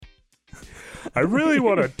I really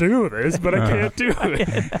want to do this, but I can't do it.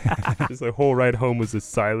 Just the whole ride home was a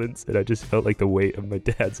silence, and I just felt like the weight of my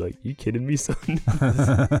dad's like, you kidding me, son?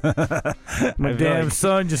 My damn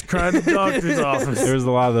son just cried at the doctor's office. There was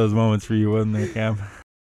a lot of those moments for you, wasn't there, Cam?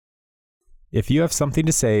 If you have something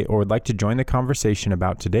to say or would like to join the conversation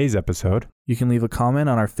about today's episode, you can leave a comment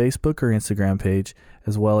on our Facebook or Instagram page,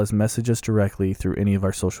 as well as message us directly through any of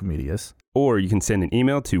our social medias. Or you can send an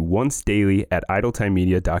email to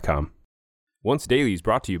oncedaily@idletimemedia.com. Once Daily is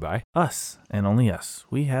brought to you by Us, and only us.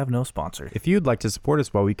 We have no sponsor. if you'd like to support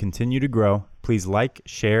us while we continue to grow, please like,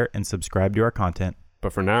 share, and subscribe to our content.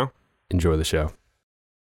 But for now, enjoy the show.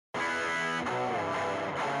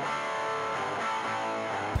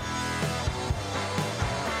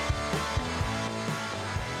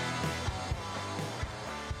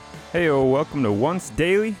 Hey, welcome to Once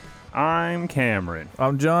Daily. I'm Cameron.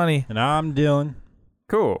 I'm Johnny. And I'm Dylan.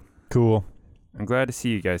 Cool. Cool. I'm glad to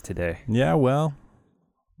see you guys today. Yeah, well,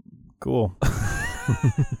 cool.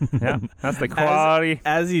 Yeah, that's the quality.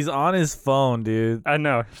 As he's on his phone, dude. I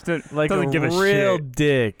know. Like doesn't a give a real shit.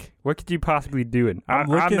 dick. What could you possibly do? I'm I'm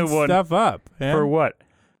looking the one stuff up. Man. for what?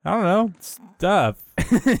 I don't know. Stuff.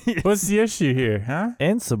 What's the issue here, huh?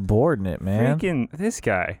 Insubordinate, man. Freaking this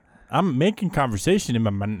guy. I'm making conversation. Am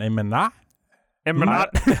I not? Am I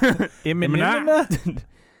not? Imminent.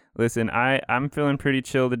 Listen, I'm feeling pretty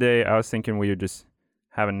chill today. I was thinking we would just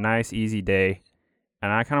have a nice, easy day.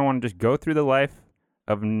 And I kind of want to just go through the life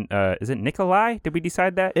of, is it Nikolai? Did we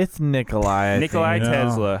decide that? It's Nikolai. Nikolai You know,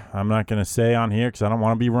 Tesla. I'm not going to say on here because I don't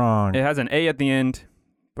want to be wrong. It has an A at the end,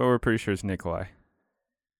 but we're pretty sure it's Nikolai.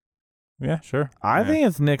 Yeah, sure. I think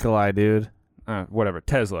it's Nikolai, dude. Whatever.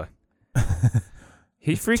 Tesla.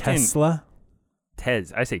 He's freaking... Tesla?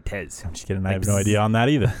 Tez. I say Tez. I'm just kidding. I have no idea on that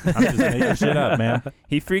either. I'm just making shit up, man.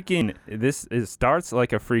 He freaking... It starts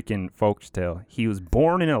like a freaking folktale. He was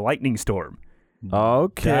born in a lightning storm.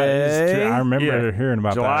 Okay. That is true. I remember Yeah. hearing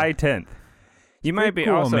about July that. 10th. You might be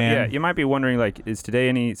cool, also... man. Yeah, you might be wondering, like, is today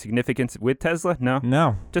any significance with Tesla? No.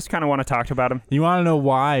 No. Just kind of want to talk about him. You want to know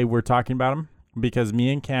why we're talking about him? Because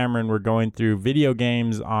me and Cameron were going through video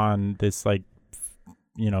games on this, like,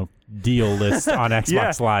 deal list on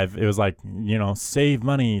Xbox Yeah. Live. It was like, save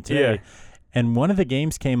money today. Yeah. And one of the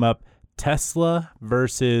games came up, Tesla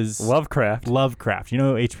versus Lovecraft. You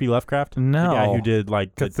know H.P. Lovecraft? No. The guy who did,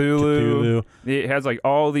 like, the Cthulhu. It has, like,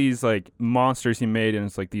 all these, like, monsters he made, and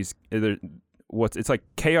it's, like, these... It's like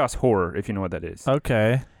chaos horror, if you know what that is.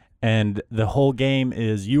 Okay. And the whole game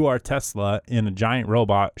is you are Tesla in a giant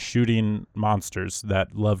robot shooting monsters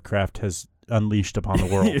that Lovecraft has unleashed upon the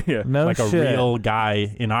world. Yeah. No like shit. a real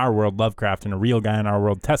guy in our world, Lovecraft, and a real guy in our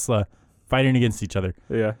world, Tesla, fighting against each other.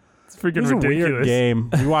 Yeah. It's freaking It was ridiculous. a weird game.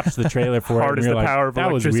 You watched the trailer for it. Harness And the you're power like, of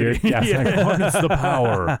that was electricity. weird. Yeah, it's Yeah. like, harness the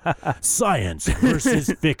power. Science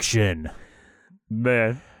versus fiction.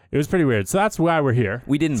 Man. It was pretty weird. So that's why we're here.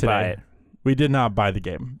 We didn't today. buy it. We did not buy the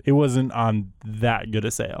game. It wasn't on that good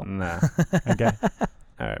a sale. Nah. Okay.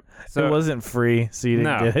 All right. So it wasn't free, so you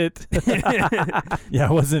didn't No. get it. Yeah,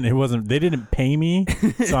 it wasn't. They didn't pay me,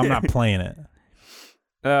 so I'm not playing it.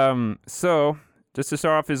 So just to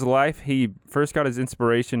start off his life, he first got his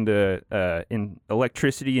inspiration in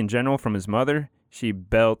electricity in general from his mother. She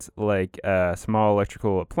built like small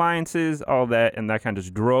electrical appliances, all that, and that kind of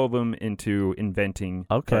just drove him into inventing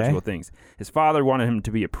electrical things. His father wanted him to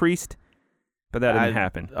be a priest, but that didn't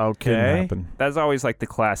happen. Okay. Didn't happen. That's always like the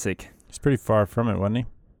classic. He's pretty far from it, wasn't he?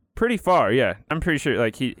 Pretty far, yeah. I'm pretty sure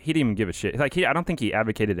like he didn't even give a shit. Like I don't think he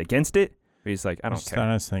advocated against it. But he's like, I don't care.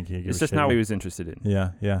 I just think he It's just not what he was interested in.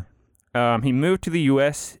 Yeah, yeah. He moved to the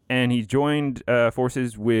U.S. and he joined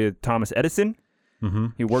forces with Thomas Edison. Mm-hmm.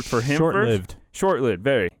 He worked for him Short-lived. first. Short-lived,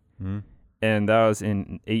 very. Mm-hmm. And that was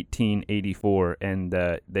in 1884. And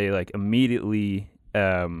they like immediately,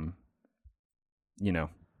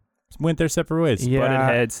 Went their separate ways. Yeah. butted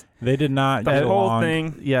heads. They did not The get whole along.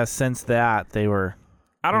 thing. Yeah, since that, they were...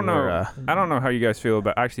 I don't they were, know. I don't know how you guys feel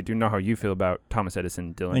about. I actually do know how you feel about Thomas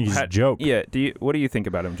Edison, Dylan. I think he's a joke. Yeah. What do you think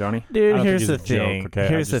about him, Johnny? Dude, I don't here's the think he's a joke, thing. okay?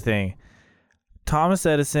 Here's the thing. Thomas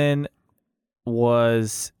Edison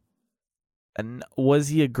was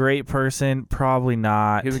he a great person? Probably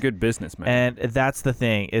not. He was a good businessman. And that's the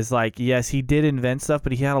thing, is like, yes, he did invent stuff,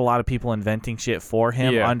 but he had a lot of people inventing shit for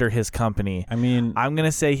him under his company. I mean, I'm going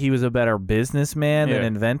to say he was a better businessman than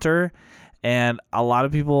inventor, and a lot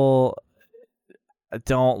of people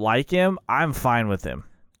don't like him. I'm fine with him.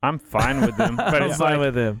 I'm fine with him, but I'm it's fine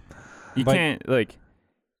like with him. you can't like.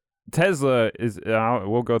 Tesla is.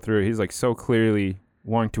 We'll go through it. He's like so clearly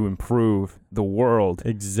wanting to improve the world,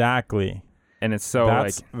 exactly. and it's so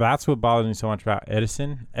that's what bothers me so much about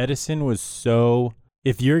Edison. Edison was so.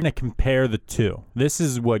 If you're gonna compare the two, this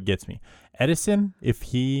is what gets me. Edison, if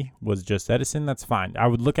he was just Edison, that's fine. I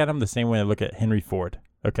would look at him the same way I look at Henry Ford.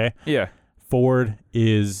 Okay. Yeah. Ford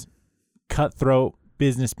is cutthroat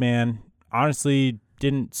businessman. Honestly,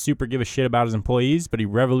 didn't super give a shit about his employees, but he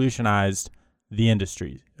revolutionized the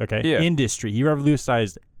industry. Okay. Yeah. Industry. He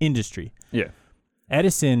revolutionized industry. Yeah.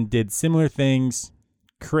 Edison did similar things.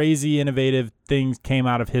 Crazy innovative things came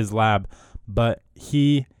out of his lab, but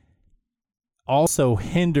he also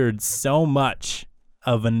hindered so much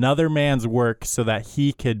of another man's work so that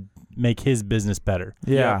he could make his business better.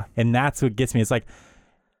 Yeah. And that's what gets me. It's like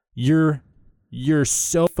you're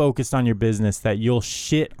so focused on your business that you'll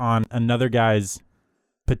shit on another guy's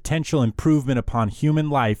potential improvement upon human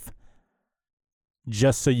life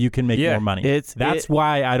just so you can make more money. That's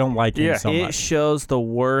why I don't like him so much. It shows the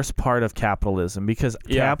worst part of capitalism, because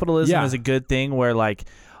capitalism is a good thing where like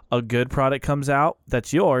a good product comes out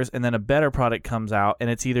that's yours, and then a better product comes out, and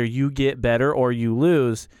it's either you get better or you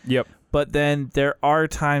lose. Yep. But then there are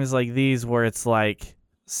times like these where it's like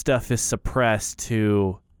stuff is suppressed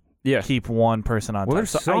to keep one person on top.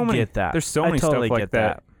 There's so I get that. There's so I many totally stuff like get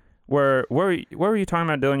that. Where were you talking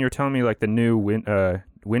about, Dylan? You were telling me like the new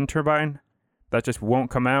wind turbine that just won't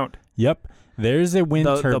come out. Yep. There's a wind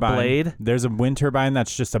turbine. The blade? There's a wind turbine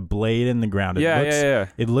that's just a blade in the ground.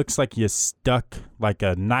 It looks like you stuck like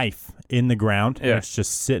a knife in the ground, and it's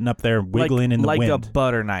just sitting up there wiggling in the wind. Like a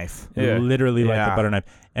butter knife. Yeah. Literally like a butter knife.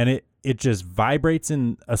 And it just vibrates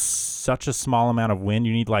in such a small amount of wind.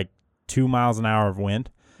 You need like 2 miles an hour of wind.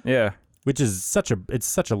 Yeah. Which is such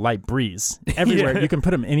a light breeze. Everywhere. You can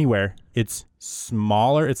put them anywhere. It's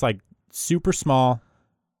smaller. It's like super small.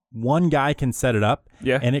 One guy can set it up,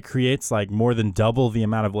 and it creates like more than double the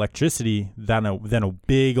amount of electricity than a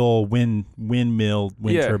big old wind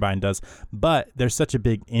turbine does. But there's such a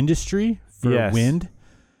big industry for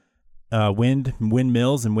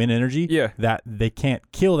windmills and wind energy that they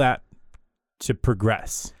can't kill that to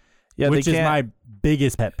progress. Yeah, which is my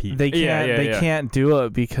biggest pet peeve. They can't do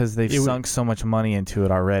it because they've sunk so much money into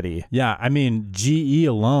it already. Yeah, I mean, GE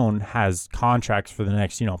alone has contracts for the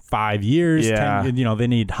next 5 years. Yeah. 10, they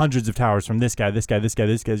need hundreds of towers from this guy,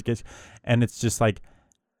 and it's just like,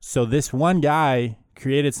 so this one guy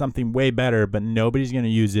created something way better, but nobody's gonna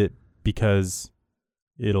use it because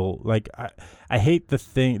it'll like. I hate the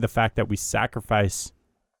fact that we sacrifice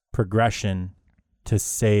progression to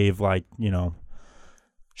save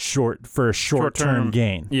short-term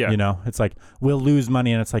gain. Yeah. It's like we'll lose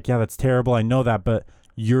money, and it's like, yeah, that's terrible. I know that, but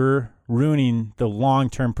you're ruining the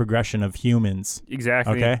long-term progression of humans.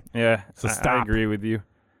 Exactly. Okay. Yeah. So stop. I agree with you.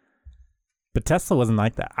 But Tesla wasn't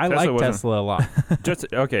like that. I like Tesla a lot. Just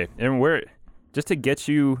to get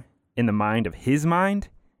you in the mind of his mind,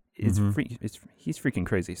 he's freaking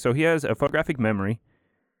crazy. So he has a photographic memory,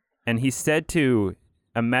 and he's said to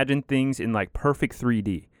imagine things in like perfect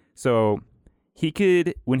 3D. So he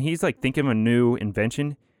could, when he's like thinking of a new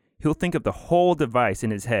invention, he'll think of the whole device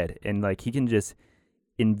in his head, and like he can just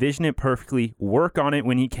envision it perfectly, work on it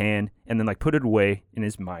when he can, and then like put it away in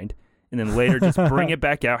his mind, and then later just bring it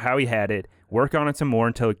back out how he had it, work on it some more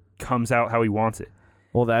until it comes out how he wants it.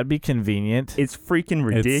 Well, that'd be convenient. It's freaking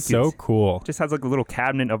ridiculous. It's so cool. Just has like a little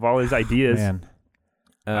cabinet of all his ideas.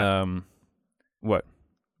 Man. What?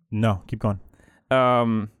 No, keep going.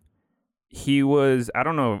 He was, I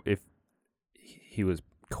don't know if he was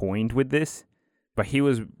coined with this, but he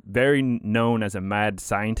was very known as a mad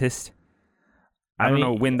scientist. I don't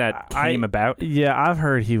know when that came about. Yeah, I've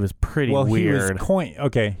heard he was pretty weird. He was coined.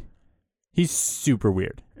 Okay. He's super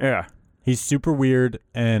weird. Yeah. He's super weird,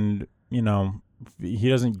 and, he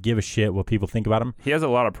doesn't give a shit what people think about him. He has a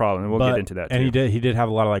lot of problems, and we'll get into that too. And he did have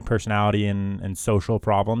a lot of like personality and social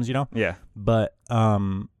problems, Yeah. But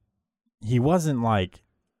he wasn't like,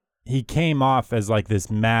 he came off as like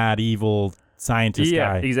this mad, evil scientist guy.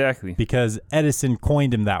 Yeah, exactly. Because Edison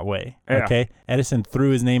coined him that way. Yeah. Okay? Edison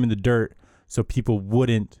threw his name in the dirt so people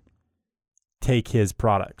wouldn't take his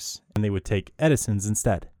products, and they would take Edison's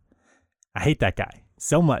instead. I hate that guy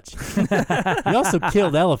so much. He also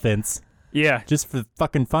killed elephants. Yeah. Just for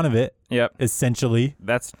fucking fun of it. Yep. Essentially.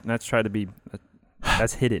 That's tried to be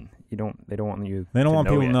that's hidden. They don't want you. They don't want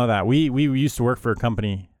people to know that. We used to work for a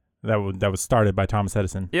company that was started by Thomas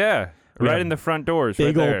Edison. Yeah. Right in the front doors.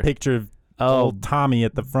 Big right old there. picture of old Tommy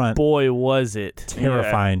at the front. Boy, was it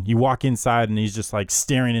terrifying. Yeah. You walk inside and he's just like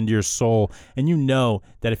staring into your soul, and you know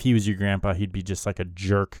that if he was your grandpa, he'd be just like a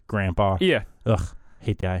jerk grandpa. Yeah. Ugh.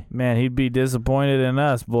 Hate the guy. Man, he'd be disappointed in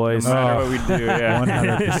us, boys. No matter what we do, yeah.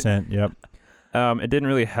 100%, yep. It didn't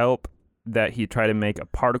really help that he tried to make a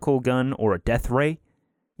particle gun or a death ray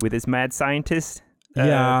with his mad scientist.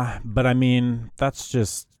 Yeah, but I mean, that's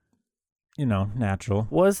just natural.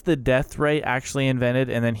 Was the death ray actually invented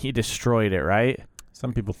and then he destroyed it, right?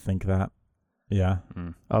 Some people think that. Yeah.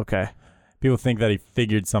 Okay. People think that he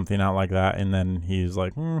figured something out like that, and then he's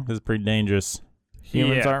like, this is pretty dangerous.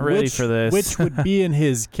 Humans aren't ready for this. Which would be in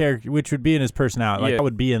his character, which would be in his personality. Like, that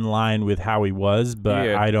would be in line with how he was,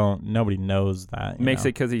 but nobody knows that. Makes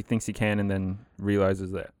it because he thinks he can and then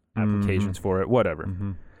realizes that applications for it, whatever.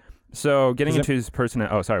 So getting into his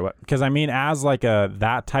personality. Oh, sorry, what? Because, I mean, as like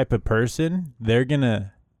that type of person, they're going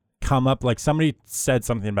to come up, like somebody said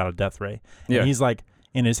something about a death ray. And he's like,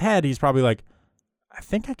 in his head, he's probably like, I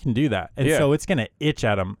think I can do that. And so it's going to itch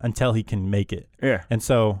at him until he can make it. Yeah. And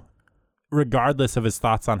so regardless of his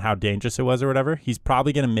thoughts on how dangerous it was or whatever, he's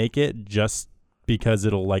probably going to make it just because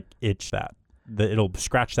it'll like itch it'll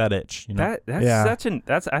scratch that itch. I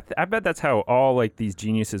bet that's how all like these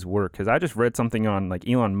geniuses work. Because I just read something on like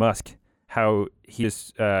Elon Musk, how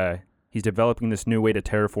he's developing this new way to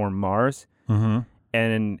terraform Mars.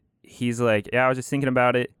 And he's like, I was just thinking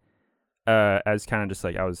about it as kind of just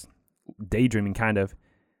like I was daydreaming kind of,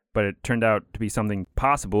 but it turned out to be something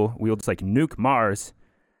possible. We'll just like nuke Mars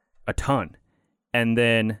a ton, and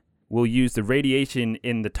then we'll use the radiation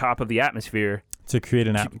in the top of the atmosphere to create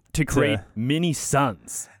to create mini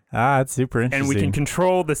suns. That's super interesting. And we can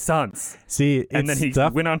control the suns. See, and then he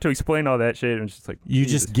went on to explain all that shit, and it's just like you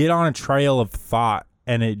just get on a trail of thought,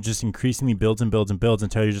 and it just increasingly builds and builds and builds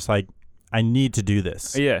until you're just like, I need to do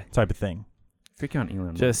this. Yeah, type of thing. Freak on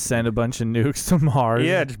Elon. Just send a bunch of nukes to Mars.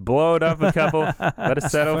 Yeah, just blow it up a couple. Let it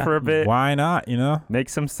settle for a bit. Why not? Make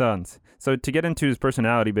some suns. So to get into his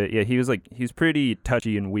personality bit, he was pretty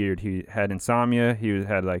touchy and weird. He had insomnia. He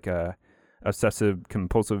had like a obsessive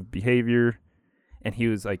compulsive behavior, and he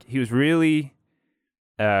was really,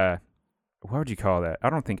 what would you call that? I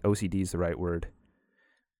don't think OCD is the right word.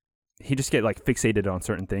 He just get like fixated on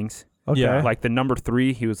certain things. Okay. Yeah. Like the number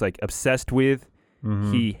 3, he was like obsessed with.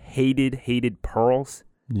 He hated pearls.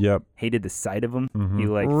 Yep. Hated the sight of them. He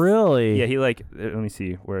like really. Yeah. He like. Let me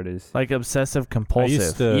see where it is. Like obsessive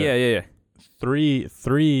compulsive. Yeah.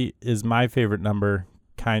 3 is my favorite number.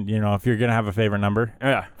 If you're gonna have a favorite number.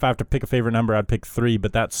 Yeah. If I have to pick a favorite number, I'd pick 3.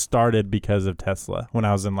 But that started because of Tesla when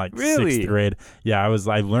I was in like 6th grade. Yeah,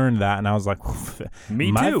 I learned that, and I was like, me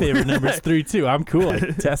too. My favorite number is 3 too. I'm cool.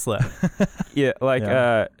 Like Tesla.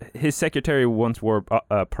 Yeah, his secretary once wore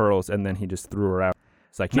pearls, and then he just threw her out.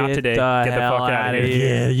 It's like, not today. Get the fuck out of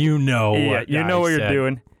here. Yeah, you know. Yeah, you know what you're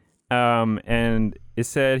doing. And it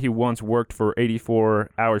said he once worked for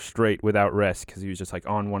 84 hours straight without rest because he was just like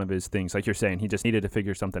on one of his things. Like you're saying, he just needed to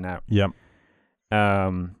figure something out. Yep.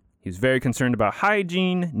 He was very concerned about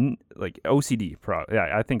hygiene, like OCD.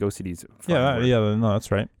 I think OCD's. No,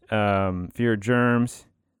 that's right. Fear of germs.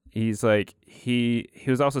 He's like he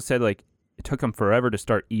was also said like it took him forever to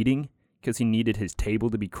start eating because he needed his table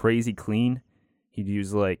to be crazy clean. He'd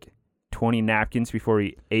use like 20 napkins before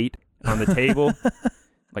he ate on the table.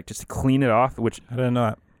 Like just to clean it off, which I didn't know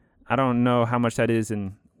that. I don't know how much that is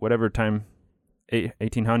in whatever time,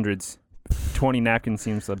 1800s. 20 napkins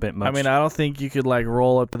seems a bit much. I mean, I don't think you could like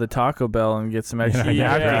roll up to the Taco Bell and get some extra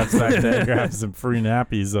napkins back there. Grab some free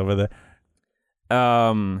nappies over there.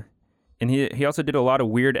 And he also did a lot of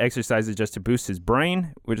weird exercises just to boost his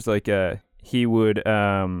brain, which is like he would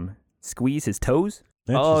squeeze his toes.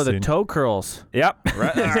 Oh, the toe curls. Yep.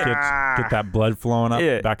 Right. Get that blood flowing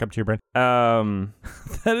up, back up to your brain.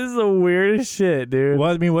 That is the weirdest shit, dude.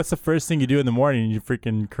 Well, I mean, what's the first thing you do in the morning? You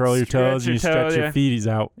freaking curl your toes and you stretch your feeties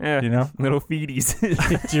out. Yeah. Little feeties.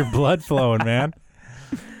 Get your blood flowing, man.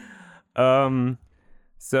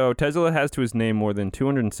 So Tesla has to his name more than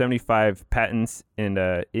 275 patents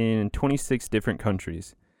in 26 different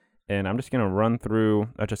countries. And I'm just going to run through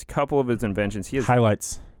just a couple of his inventions. He has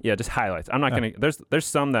highlights. Yeah, just highlights. I'm not going to... There's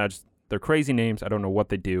some that they're crazy names. I don't know what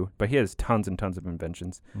they do. But he has tons and tons of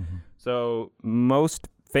inventions. Mm-hmm. So most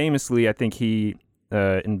famously, I think he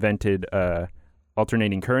invented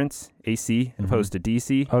alternating currents, AC, as opposed to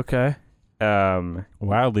DC. Okay.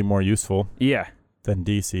 Wildly more useful. Yeah. Than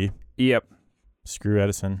DC. Yep. Screw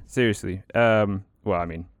Edison. Seriously. Well, I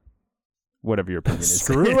mean... Whatever your opinion is.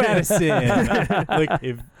 Screw Edison.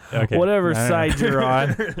 Whatever side you're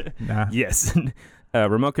on. Nah. Yes.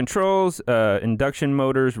 Remote controls, induction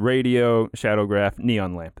motors, radio, shadowgraph,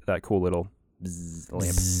 neon lamp. That cool little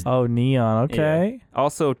lamp. Oh, neon. Okay. Yeah.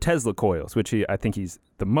 Also, Tesla coils, which I think he's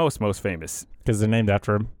the most famous. Because they're named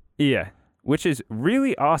after him. Yeah. Which is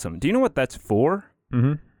really awesome. Do you know what that's for?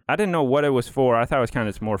 Mm-hmm. I didn't know what it was for. I thought it was kind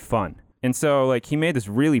of more fun. And so, like, he made this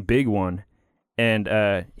really big one.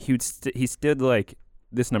 And he stood like,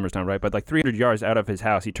 this number's not right, but like 300 yards out of his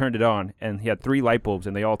house. He turned it on, and he had 3 light bulbs,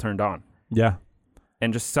 and they all turned on. Yeah.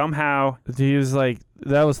 And just somehow... He was like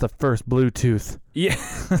That was the first Bluetooth. Yeah.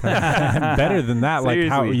 Better than that. Seriously.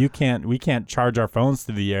 Like how we can't charge our phones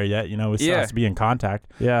to the air yet. You know, it still has to be in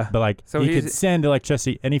contact. Yeah. But like So he could send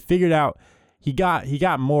electricity, and he figured out he got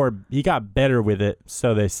better with it.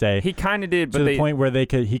 So they say he kind of did, but to the point where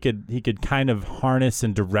he could kind of harness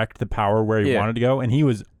and direct the power where he wanted to go, and he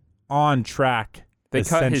was on track. They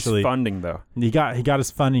cut his funding though. He got his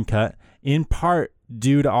funding cut in part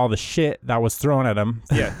due to all the shit that was thrown at him.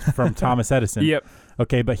 From Thomas Edison. Yep.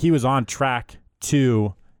 Okay, but he was on track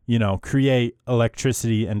to, create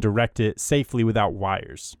electricity and direct it safely without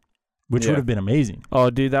wires, which would have been amazing. Oh,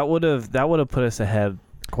 dude, that would have put us ahead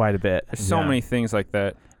quite a bit. There's so many things like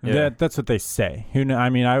that. Yeah. That's what they say. I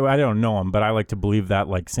don't know him, but I like to believe that,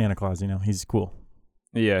 like Santa Claus, he's cool.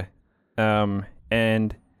 Yeah.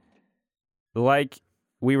 And like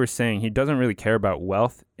we were saying, he doesn't really care about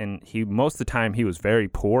wealth, and most of the time he was very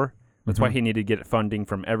poor. That's why he needed to get funding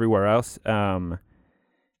from everywhere else.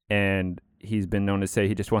 And he's been known to say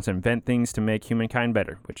he just wants to invent things to make humankind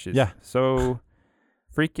better, which is so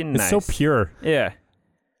freaking nice. It's so pure. Yeah.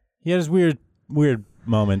 He has weird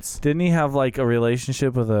moments. Didn't he have like a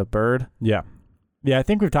relationship with a bird? Yeah. Yeah, I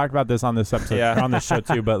think we've talked about this on this episode, on this show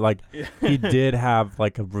too, but like he did have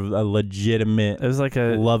like a legitimate, it was like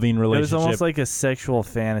a loving relationship. It was almost like a sexual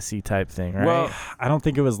fantasy type thing, right? Well, I don't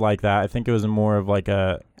think it was like that. I think it was more of like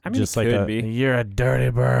you're a dirty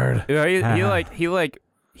bird.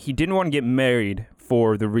 He didn't want to get married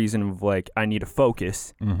for the reason of like, I need to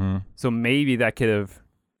focus. Mm-hmm. So maybe that could have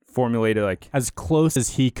formulated like as close as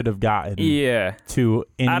he could have gotten to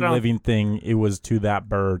any living thing. It was to that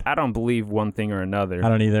bird. I don't believe one thing or another. I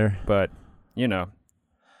don't either, but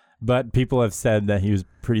but people have said that he was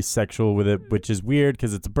pretty sexual with it, which is weird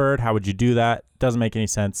because it's a bird. How would you do that? Doesn't make any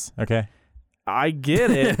sense. Okay, I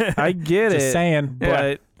get it. Just saying,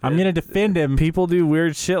 but I'm gonna defend him. People do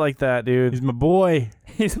weird shit like that, dude. He's my boy.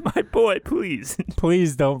 He's my boy. Please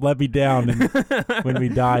don't let me down when we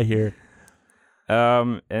die here.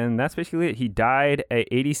 And that's basically it. He died at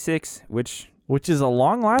 86, which is a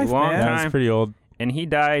long life, man. That's pretty old. And he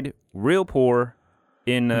died real poor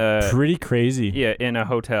in pretty crazy. Yeah, in a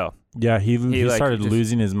hotel. Yeah, he started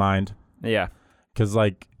losing his mind. Yeah. Cuz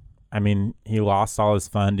he lost all his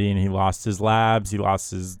funding, he lost his labs, he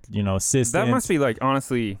lost his, assistants. That must be like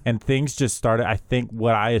honestly. And things just started, I think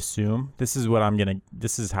what I assume, this is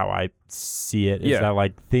how I see it, is that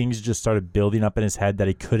like things just started building up in his head that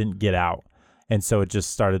he couldn't get out. And so it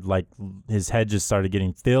just started like his head just started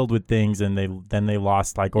getting filled with things, and they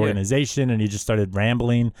lost like organization, and he just started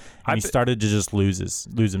rambling, and he started to just lose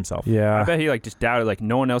himself. Yeah, I bet he like just doubted, like,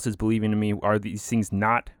 no one else is believing in me. Are these things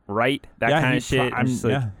not right? That kind of shit. I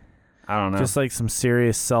don't know. Just like some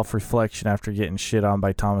serious self-reflection after getting shit on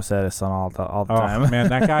by Thomas Edison all the time. Man,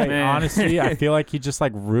 that guy honestly, I feel like he just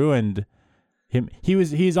like ruined him.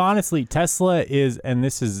 He's honestly, Tesla is, and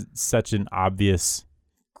this is such an obvious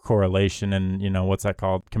correlation and what's that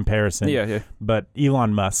called, comparison, but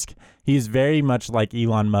Elon Musk, he's very much like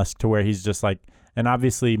Elon Musk, to where he's just like, and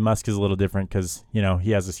obviously Musk is a little different because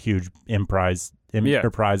he has this huge enterprise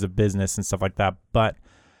of business and stuff like that, but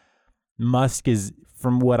Musk is,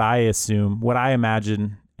 from what I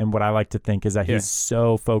imagine and what I like to think, is that he's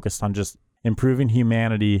so focused on just improving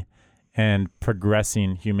humanity and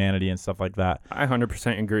progressing humanity and stuff like that. I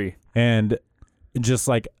 100% agree. And just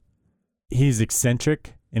like, he's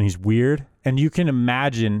eccentric and he's weird, and you can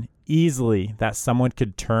imagine easily that someone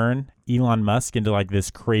could turn Elon Musk into like this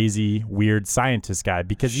crazy weird scientist guy,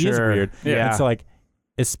 because he is weird. And so like,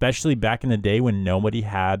 especially back in the day when nobody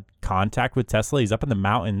had contact with Tesla, he's up in the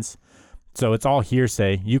mountains, so it's all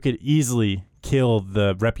hearsay. You could easily kill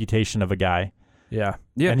the reputation of a guy. Yeah.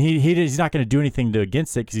 And he's not going to do anything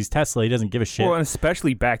against it because he's Tesla. He doesn't give a shit. Well, and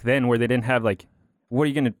especially back then where they didn't have like, what are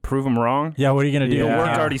you going to prove them wrong? Yeah, what are you going to do? The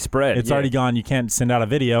word's already spread. It's already gone. You can't send out a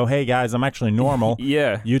video. Hey, guys, I'm actually normal.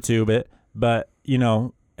 YouTube it. But,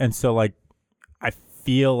 and so, like, I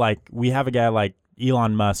feel like we have a guy like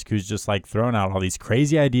Elon Musk who's just, like, throwing out all these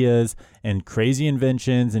crazy ideas and crazy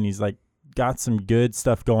inventions, and he's, like, got some good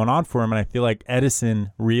stuff going on for him. And I feel like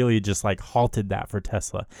Edison really just, like, halted that for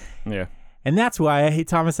Tesla. Yeah. And that's why I hate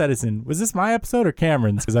Thomas Edison. Was this my episode or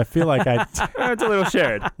Cameron's? Because I feel like it's a little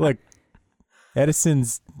shared. Look,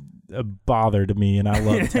 Edison's a bother to me, and I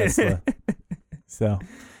love Tesla. So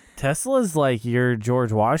Tesla's like your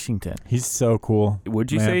George Washington. He's so cool.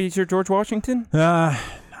 Would you say he's your George Washington? I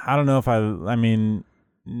don't know if I mean,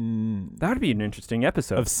 that would be an interesting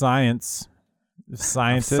episode of science.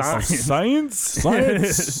 Scientists.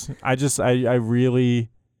 Science. I really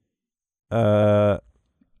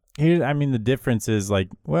here, I mean, the difference is like,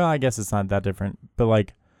 well, I guess it's not that different, but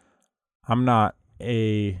like, I'm not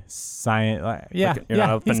a science. Yeah, you're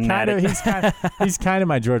not a fanatic. He's kind of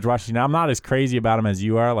my George Washington. I'm not as crazy about him as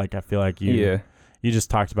you are. Like, I feel like you just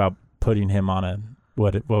talked about putting him on a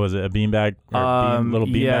what was it, a beanbag? Little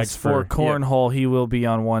beanbags. Yes, for cornhole, he will be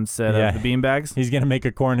on one set of the beanbags. He's gonna make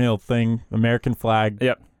a cornhole thing, American flag.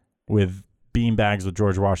 Yep. With beanbags with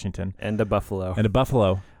George Washington and a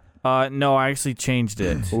buffalo. No, I actually changed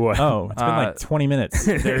it. Oh, it's been like 20 minutes.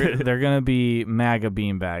 They're gonna be MAGA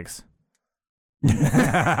beanbags. Oh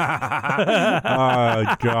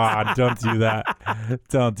God! Don't do that.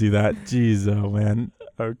 Don't do that. Jeez, oh man.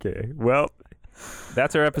 Okay. Well,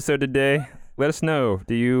 that's our episode today. Let us know.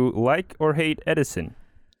 Do you like or hate Edison?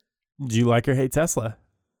 Do you like or hate Tesla?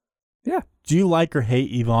 Yeah. Do you like or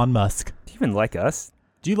hate Elon Musk? Do you even like us?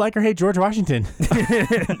 Do you like or hate George Washington?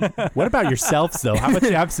 What about yourselves, though? How about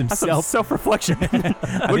you have some self-reflection?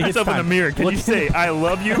 Look yourself in the mirror. Can you say, I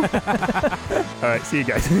love you? All right. See you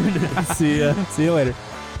guys. See you later.